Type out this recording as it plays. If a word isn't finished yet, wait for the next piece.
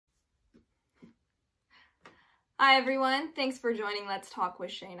Hi everyone, thanks for joining Let's Talk with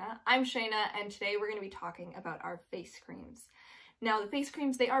Shayna. I'm Shayna and today we're going to be talking about our face creams. Now the face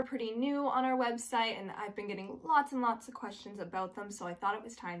creams, they are pretty new on our website and I've been getting lots and lots of questions about them, so I thought it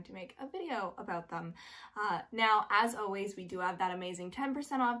was time to make a video about them. Now, as always, we do have that amazing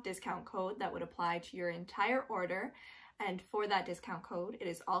 10% off discount code that would apply to your entire order. And for that discount code, it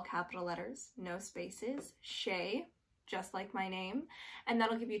is all capital letters, no spaces, Shay, just like my name, and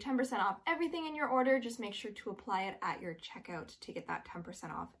that'll give you 10% off everything in your order. Just make sure to apply it at your checkout to get that 10%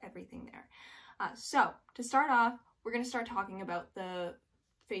 off everything there. So to start off, we're going to start talking about the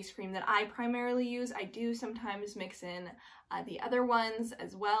face cream that I primarily use. I do sometimes mix in the other ones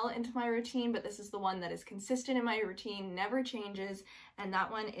as well into my routine, but this is the one that is consistent in my routine, never changes, and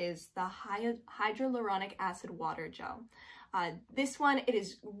that one is the hyaluronic acid water gel. This one, it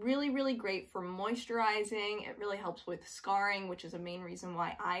is really great for moisturizing. It really helps with scarring, which is a main reason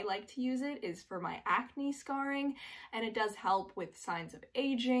why I like to use it, is for my acne scarring, and it does help with signs of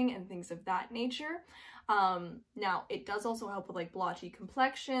aging and things of that nature. Now it does also help with like blotchy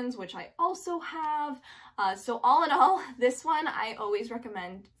complexions, which I also have. So all in all, this one I always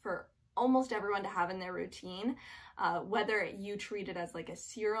recommend for almost everyone to have in their routine, whether you treat it as like a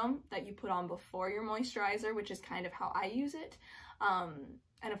serum that you put on before your moisturizer, which is kind of how I use it. And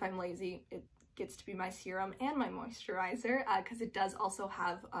if I'm lazy, it gets to be my serum and my moisturizer, because it does also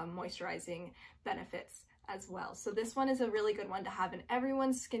have moisturizing benefits as well. So this one is a really good one to have in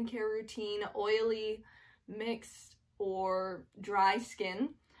everyone's skincare routine, oily, mixed, or dry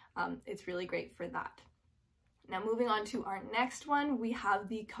skin. It's really great for that. Now moving on to our next one, we have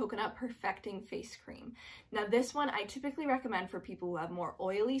the Coconut Perfecting Face Cream. Now this one I typically recommend for people who have more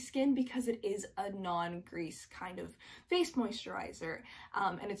oily skin because it is a non-grease kind of face moisturizer,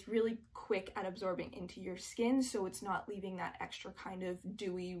 and it's really quick at absorbing into your skin, so it's not leaving that extra kind of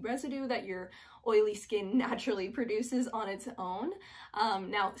dewy residue that your oily skin naturally produces on its own.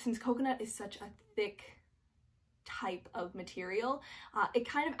 Now since coconut is such a thick type of material, it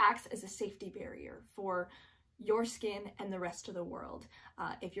kind of acts as a safety barrier for your skin and the rest of the world.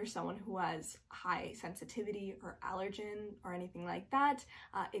 If you're someone who has high sensitivity or allergen or anything like that,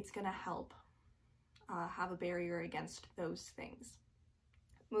 it's gonna help have a barrier against those things.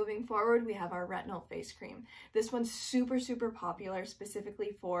 Moving forward, we have our retinol face cream. This one's super popular,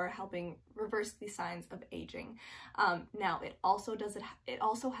 specifically for helping reverse the signs of aging. Now it also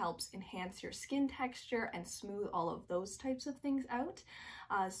helps enhance your skin texture and smooth all of those types of things out.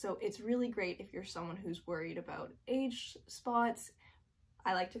 So it's really great if you're someone who's worried about age spots.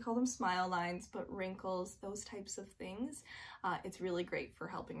 I like to call them smile lines, but wrinkles, those types of things. It's really great for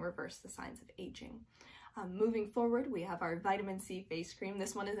helping reverse the signs of aging. Moving forward, we have our vitamin C face cream.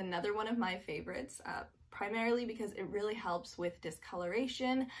 This one is another one of my favorites, primarily because it really helps with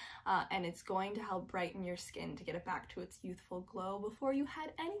discoloration, and it's going to help brighten your skin to get it back to its youthful glow before you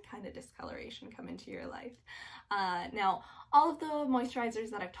had any kind of discoloration come into your life. Now, all of the moisturizers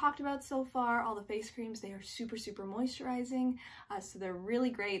that I've talked about so far, all the face creams, they are super moisturizing, so they're really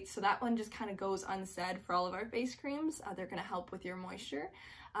great. So that one just kind of goes unsaid for all of our face creams. They're going to help with your moisture,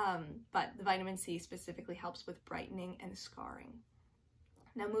 but the vitamin C specifically helps with brightening and scarring.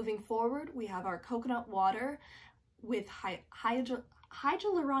 Now moving forward, we have our coconut water with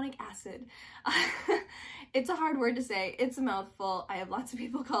hyaluronic acid. It's a hard word to say, it's a mouthful. I have lots of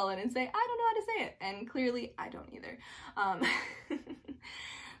people call in and say, I don't know how to say it, and clearly I don't either.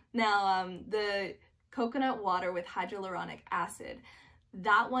 Now, the coconut water with hyaluronic acid,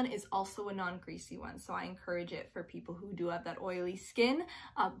 that one is also a non-greasy one, so I encourage it for people who do have that oily skin,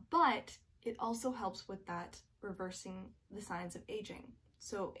 but it also helps with that reversing the signs of aging.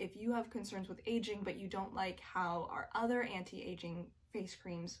 So if you have concerns with aging, but you don't like how our other anti-aging face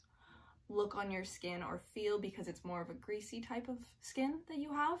creams look on your skin or feel because it's more of a greasy type of skin that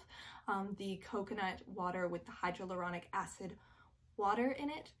you have, the coconut water with the hyaluronic acid water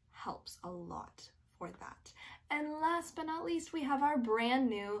in it helps a lot for that. And last but not least, we have our brand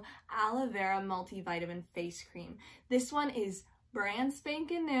new aloe vera multivitamin face cream. This one is brand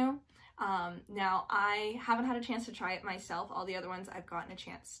spanking new. Now I haven't had a chance to try it myself. All the other ones I've gotten a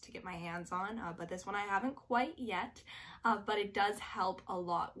chance to get my hands on, but this one I haven't quite yet. But it does help a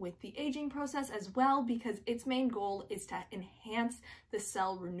lot with the aging process as well, because its main goal is to enhance the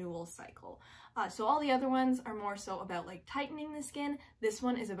cell renewal cycle. So all the other ones are more so about like tightening the skin. This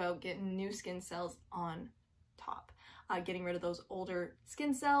one is about getting new skin cells on top. getting rid of those older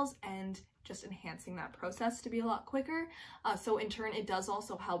skin cells and just enhancing that process to be a lot quicker. So in turn, it does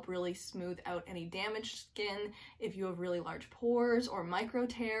also help really smooth out any damaged skin. If you have really large pores or micro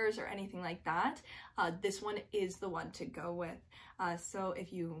tears or anything like that, this one is the one to go with. So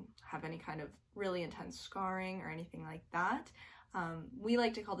if you have any kind of really intense scarring or anything like that, we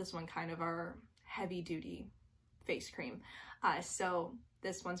like to call this one kind of our heavy duty face cream. So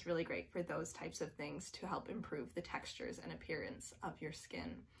this one's really great for those types of things to help improve the textures and appearance of your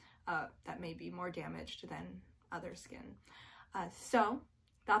skin that may be more damaged than other skin. So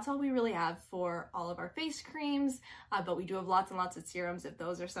that's all we really have for all of our face creams, but we do have lots and lots of serums if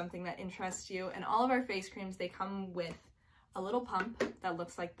those are something that interests you. And all of our face creams, they come with a little pump that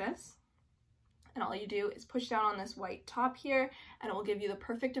looks like this. And all you do is push down on this white top here, and it will give you the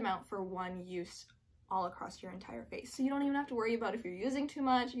perfect amount for one use all across your entire face. So you don't even have to worry about if you're using too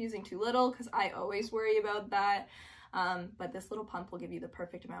much, using too little, because I always worry about that. But this little pump will give you the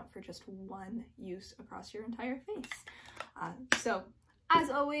perfect amount for just one use across your entire face. So as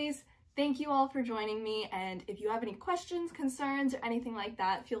always, thank you all for joining me. And if you have any questions, concerns, or anything like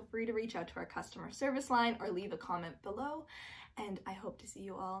that, feel free to reach out to our customer service line or leave a comment below. And I hope to see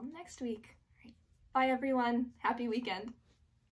you all next week. Bye everyone. Happy weekend.